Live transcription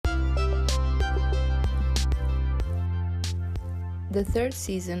The third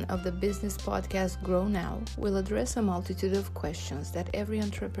season of the business podcast Grow Now will address a multitude of questions that every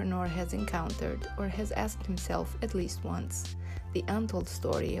entrepreneur has encountered or has asked himself at least once. The untold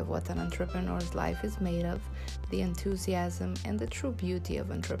story of what an entrepreneur's life is made of, the enthusiasm and the true beauty of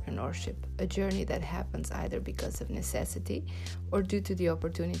entrepreneurship, a journey that happens either because of necessity or due to the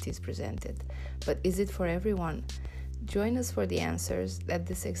opportunities presented. But is it for everyone? Join us for the answers that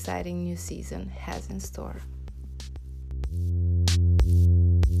this exciting new season has in store.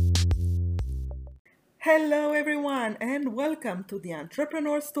 Hello everyone and welcome to the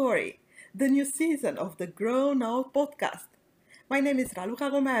Entrepreneur Story, the new season of the Grow Now podcast. My name is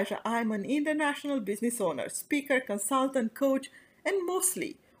Raluca Gomeja. I'm an international business owner, speaker, consultant, coach, and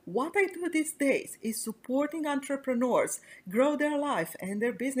mostly what I do these days is supporting entrepreneurs grow their life and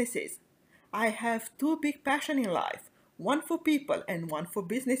their businesses. I have two big passions in life, one for people and one for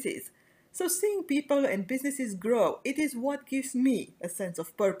businesses. So seeing people and businesses grow, it is what gives me a sense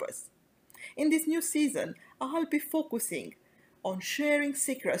of purpose. In this new season, I'll be focusing on sharing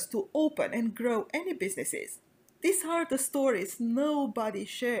secrets to open and grow any businesses. These are the stories nobody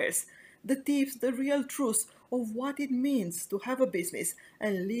shares, the tips, the real truth of what it means to have a business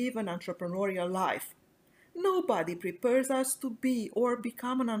and live an entrepreneurial life. Nobody prepares us to be or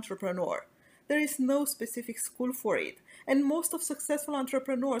become an entrepreneur. There is no specific school for it, and most of successful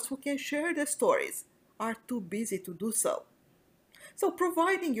entrepreneurs who can share their stories are too busy to do so. So,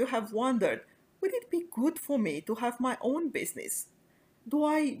 providing you have wondered, would it be good for me to have my own business? Do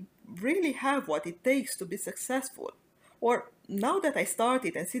I really have what it takes to be successful? Or now that I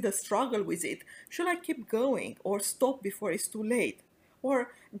started and see the struggle with it, should I keep going or stop before it's too late?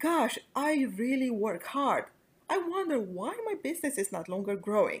 Or, gosh, I really work hard. I wonder why my business is not longer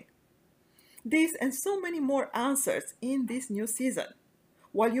growing. These and so many more answers in this new season.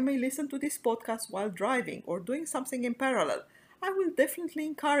 While you may listen to this podcast while driving or doing something in parallel, I will definitely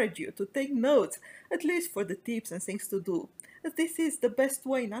encourage you to take notes, at least for the tips and things to do, as this is the best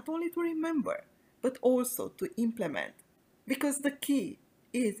way not only to remember, but also to implement. Because the key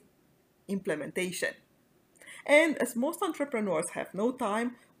is implementation. And as most entrepreneurs have no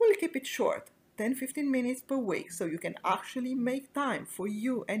time, we'll keep it short, 10-15 minutes per week, so you can actually make time for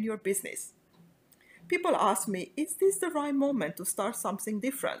you and your business. People ask me, is this the right moment to start something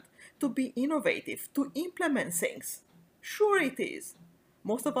different, to be innovative, to implement things? Sure it is.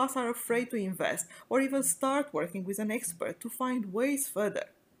 Most of us are afraid to invest or even start working with an expert to find ways further.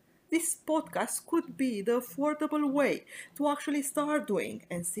 This podcast could be the affordable way to actually start doing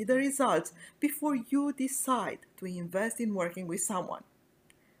and see the results before you decide to invest in working with someone.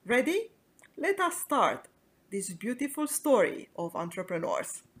 Ready? Let us start this beautiful story of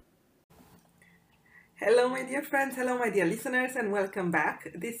entrepreneurs. Hello, my dear friends. Hello, my dear listeners, and welcome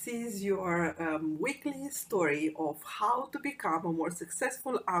back. This is your weekly story of how to become a more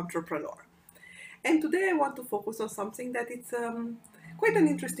successful entrepreneur. And today I want to focus on something that is quite an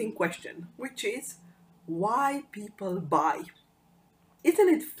interesting question, which is why people buy. Isn't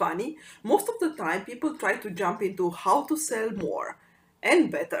it funny? Most of the time, people try to jump into how to sell more and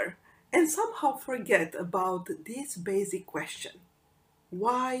better, and somehow forget about this basic question: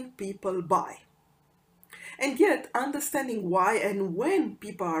 why people buy. And yet, understanding why and when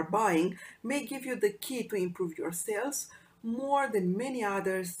people are buying may give you the key to improve your sales more than many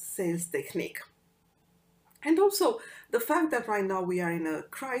other sales technique. And also, the fact that right now we are in a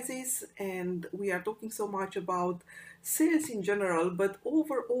crisis and we are talking so much about sales in general, but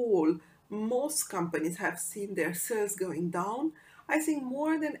overall, most companies have seen their sales going down. I think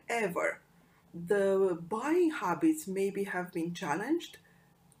more than ever, the buying habits maybe have been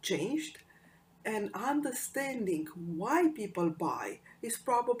changed, and understanding why people buy is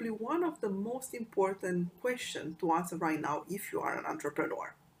probably one of the most important questions to answer right now if you are an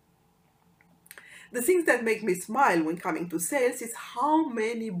entrepreneur. The things that make me smile when coming to sales is how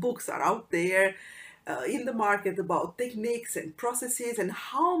many books are out there in the market about techniques and processes, and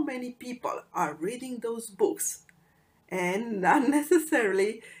how many people are reading those books and not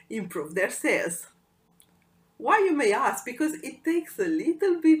necessarily improve their sales. Why, you may ask? Because it takes a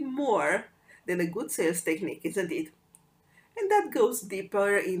little bit more than a good sales technique, isn't it? And that goes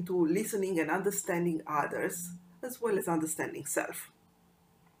deeper into listening and understanding others, as well as understanding self.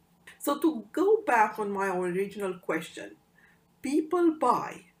 So, to go back on my original question, people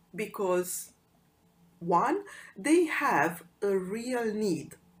buy because one, they have a real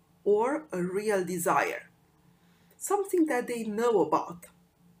need or a real desire, something that they know about.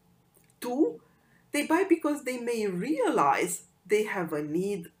 Two, they buy because they may realize they have a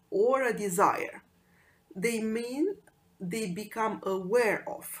need or a desire. They mean they become aware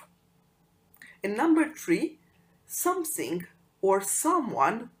of. And number three, something or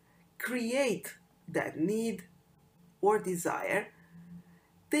someone create that need or desire,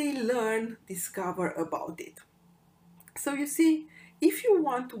 they learn, discover about it. So you see, if you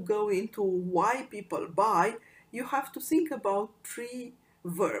want to go into why people buy, you have to think about three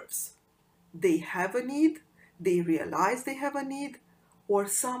verbs. They have a need, they realize they have a need, or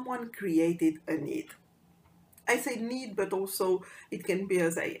someone created a need. I say need, but also it can be,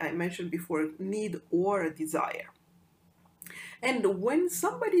 as I mentioned before, need or a desire. And when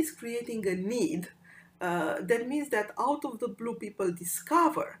somebody is creating a need, that means that out of the blue, people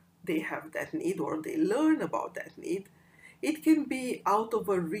discover they have that need or they learn about that need. It can be out of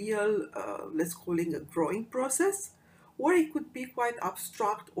a real, let's call it a growing process, or it could be quite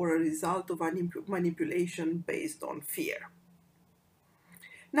abstract or a result of manipulation based on fear.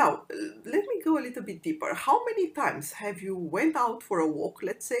 Now, let me go a little bit deeper. How many times have you went out for a walk,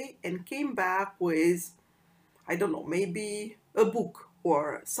 let's say, and came back with, I don't know, maybe a book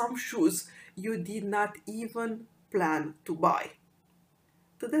or some shoes you did not even plan to buy?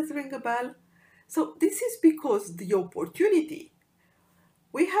 Does that ring a bell? So this is because the opportunity,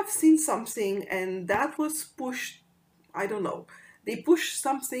 we have seen something and that was pushed, I don't know, they pushed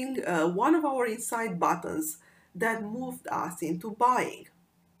something, one of our inside buttons that moved us into buying.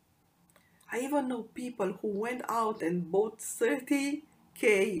 I even know people who went out and bought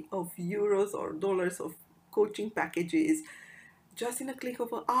 30K of euros or dollars of coaching packages just in a click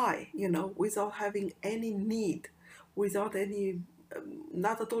of an eye, without having any need, without any,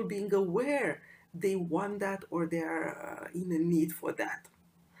 not at all being aware they want that or they're in a need for that.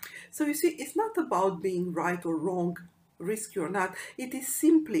 So you see, it's not about being right or wrong, risky or not. It is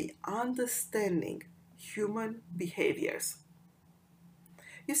simply understanding human behaviors.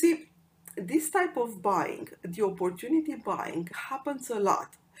 You see, this type of buying, the opportunity buying, happens a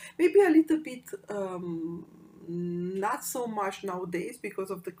lot. Maybe a little bit not so much nowadays because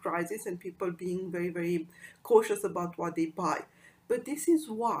of the crisis and people being very, very cautious about what they buy. But this is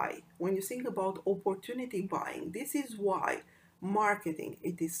why, when you think about opportunity buying, this is why marketing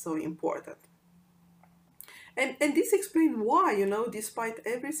it is so important. And this explains why, despite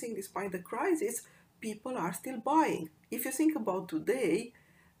everything, despite the crisis, people are still buying. If you think about today,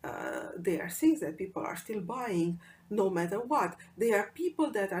 there are things that people are still buying no matter what. There are people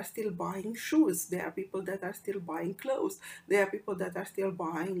that are still buying shoes. There are people that are still buying clothes. There are people that are still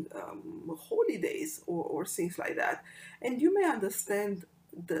buying holidays or things like that. And you may understand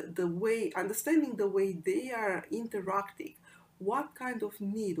understanding the way they are interacting, what kind of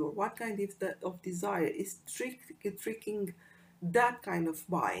need or what kind of desire is tricking that kind of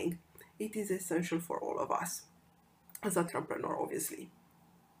buying. It is essential for all of us as entrepreneur, obviously.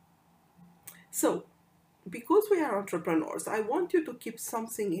 So, because we are entrepreneurs, I want you to keep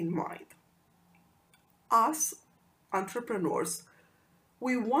something in mind. Us, entrepreneurs,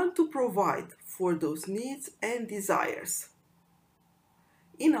 we want to provide for those needs and desires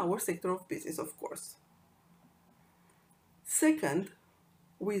in our sector of business, of course. Second,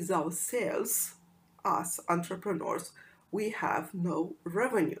 without sales, us entrepreneurs, we have no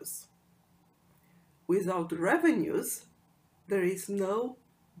revenues. Without revenues, there is no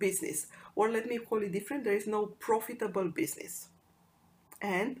business, or let me call it different, there is no profitable business.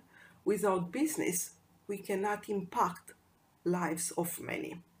 And without business, we cannot impact lives of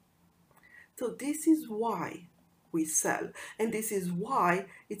many. So this is why we sell, and this is why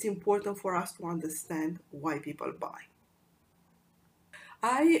it's important for us to understand why people buy.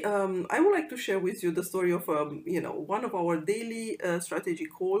 I would like to share with you the story of one of our daily strategy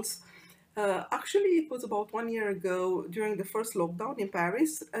calls. Actually, it was about 1 year ago during the first lockdown in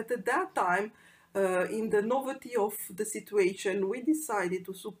Paris. At that time, in the novelty of the situation, we decided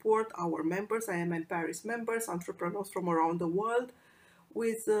to support our members, IMN Paris members, entrepreneurs from around the world,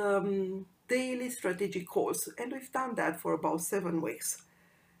 with daily strategic calls. And we've done that for about 7 weeks.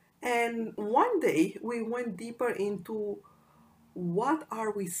 And one day we went deeper into what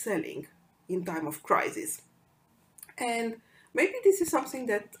are we selling in time of crisis. And maybe this is something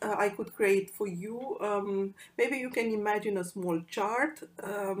that I could create for you. Maybe you can imagine a small chart,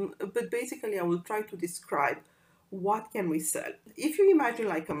 but basically I will try to describe what can we sell. If you imagine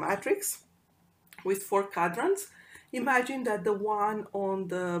like a matrix with 4 quadrants, imagine that the one on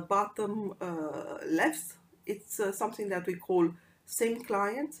the bottom left, it's something that we call same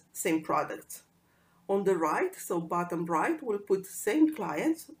client, same product. On the right, so bottom right, we'll put same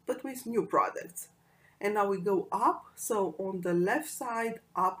clients, but with new products. And now we go up, so on the left side,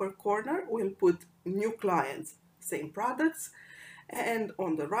 upper corner, we'll put new clients, same products. And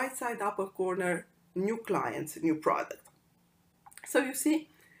on the right side, upper corner, new clients, new product. So you see,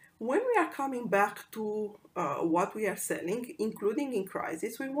 When we are coming back to what we are selling, including in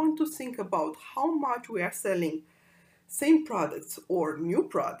crisis, we want to think about how much we are selling same products or new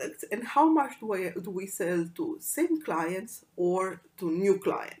products, and how much do we sell to same clients or to new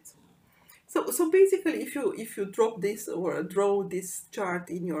clients. So basically, if you drop this or draw this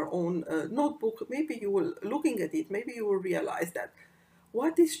chart in your own notebook, maybe you will, looking at it, maybe you will realize that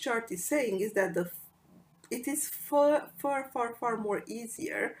what this chart is saying is that it is far more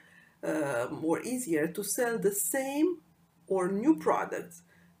easier to sell the same or new products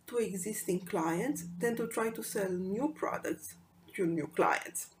to existing clients than to try to sell new products to new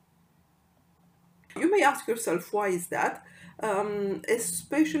clients. You may ask yourself, why is that?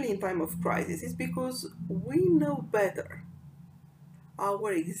 Especially in time of crisis, it's because we know better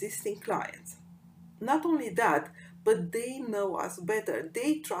our existing clients. Not only that, but they know us better,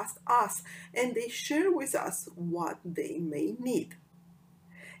 they trust us, and they share with us what they may need.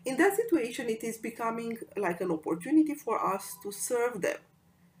 In that situation, it is becoming like an opportunity for us to serve them,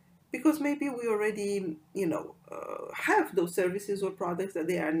 because maybe we already, have those services or products that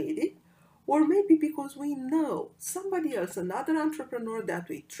they are needed, or maybe because we know somebody else, another entrepreneur that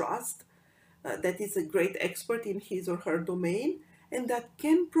we trust, that is a great expert in his or her domain, and that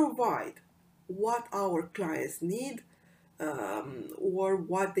can provide what our clients need, or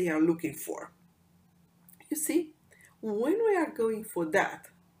what they are looking for. You see, when we are going for that,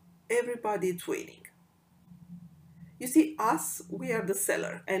 everybody is winning. You see, us, we are the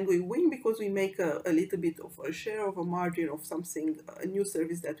seller, and we win because we make a little bit of a share of a margin of something, a new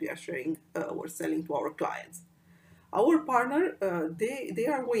service that we are sharing or selling to our clients. Our partner, they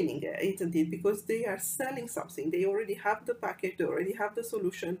are winning, isn't it? Because they are selling something. They already have the package, they already have the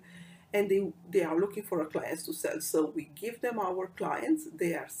solution, and they are looking for a clients to sell. So we give them our clients,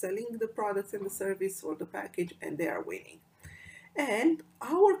 they are selling the products and the service or the package, and they are winning. And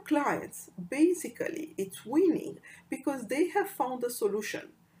our clients, basically, it's winning because they have found a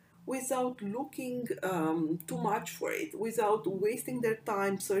solution without looking too much for it, without wasting their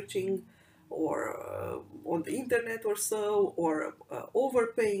time searching or on the internet or so, or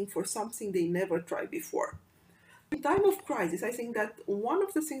overpaying for something they never tried before. In time of crisis, I think that one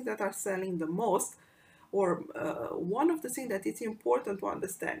of the things that are selling the most, or one of the things that it's important to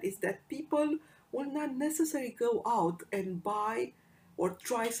understand, is that people will not necessarily go out and buy or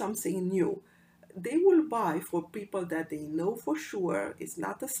try something new. They will buy for people that they know for sure is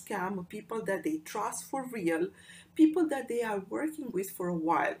not a scam, people that they trust for real, people that they are working with for a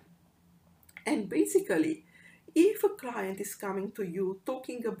while. And basically, if a client is coming to you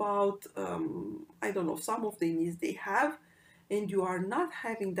talking about, I don't know, some of the needs they have, and you are not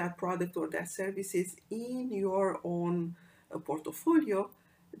having that product or that services in your own portfolio,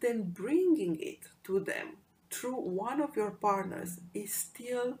 then bringing it to them through one of your partners is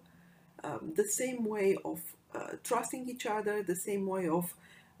still the same way of trusting each other, the same way of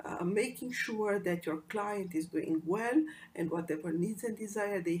making sure that your client is doing well, and whatever needs and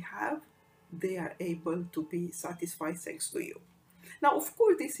desire they have, they are able to be satisfied thanks to you. Now, of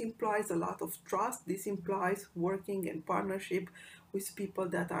course, this implies a lot of trust. This implies working in partnership with people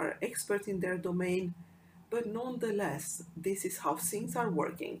that are experts in their domain. But nonetheless, this is how things are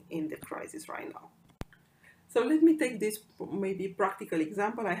working in the crisis right now. So let me take this maybe practical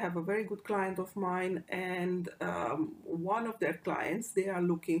example. I have a very good client of mine, and one of their clients, they are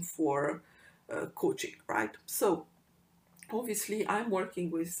looking for coaching, right? So obviously, I'm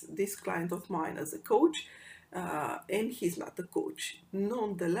working with this client of mine as a coach, and he's not a coach.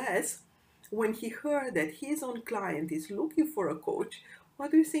 Nonetheless, when he heard that his own client is looking for a coach,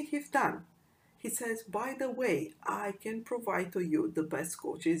 what do you think he's done? He says, by the way, I can provide to you the best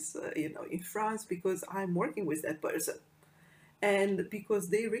coaches, in France, because I'm working with that person. And because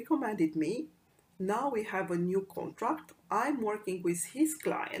they recommended me, now we have a new contract. I'm working with his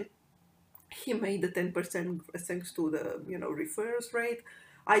client. He made the 10% thanks to the referrals rate.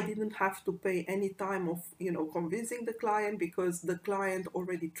 I didn't have to pay any time of convincing the client, because the client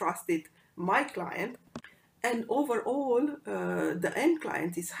already trusted my client. And overall, the end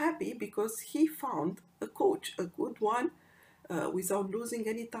client is happy because he found a coach, a good one, without losing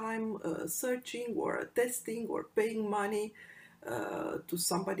any time searching or testing or paying money to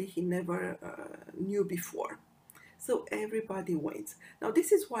somebody he never knew before. So everybody wins. Now,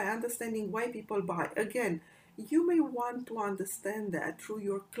 this is why understanding why people buy. Again, you may want to understand that through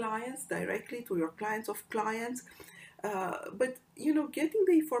your clients, directly to your clients of clients. But getting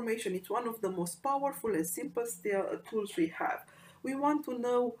the information, it's one of the most powerful and simplest tools we have. We want to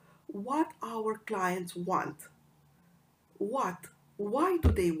know what our clients want. Why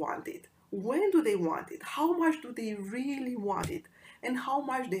do they want it? When do they want it? How much do they really want it? and how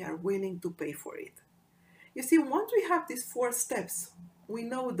much they are willing to pay for it. You see, once we have these 4 steps, we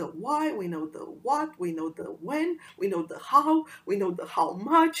know the why, we know the what, we know the when, we know the how, we know the how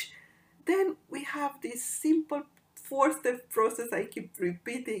much. Then we have this simple 4-step process I keep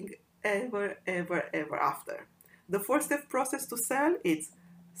repeating ever after. The 4-step process to sell is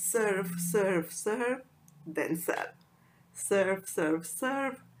serve, serve, serve, then sell. Serve, serve,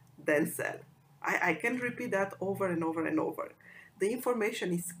 serve, then sell. I can repeat that over and over and over. The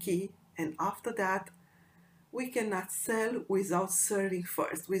information is key, and after that, we cannot sell without serving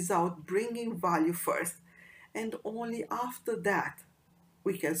first, without bringing value first. And only after that,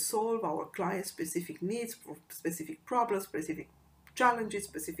 we can solve our clients' specific needs, specific problems, specific challenges,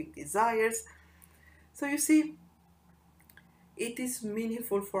 specific desires. So you see, it is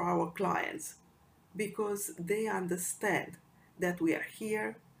meaningful for our clients because they understand that we are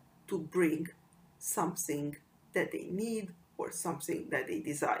here to bring something that they need or something that they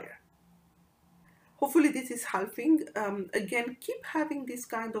desire. Hopefully this is helping. Again, keep having this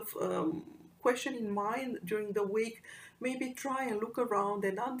kind of question in mind during the week. Maybe try and look around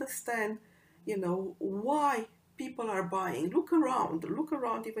and understand, why people are buying. Look around,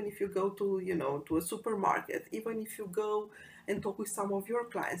 even if you go to a supermarket, even if you go and talk with some of your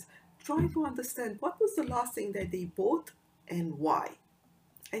clients. Try to understand what was the last thing that they bought and why.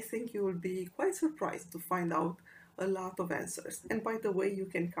 I think you will be quite surprised to find out a lot of answers. And by the way, you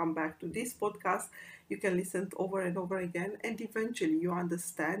can come back to this podcast, you can listen over and over again, and eventually you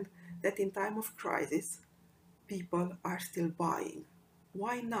understand that in time of crisis, people are still buying.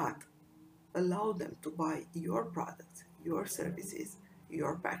 Why not allow them to buy your products, your services,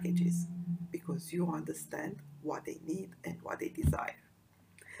 your packages, because you understand what they need and what they desire.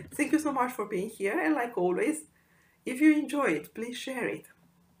 Thank you so much for being here, and like always, if you enjoy it, please share it.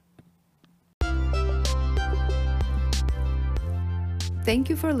 Thank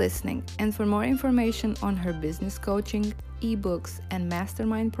you for listening, and for more information on her business coaching, ebooks, and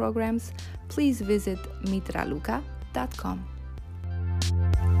mastermind programs, please visit mitraluka.com.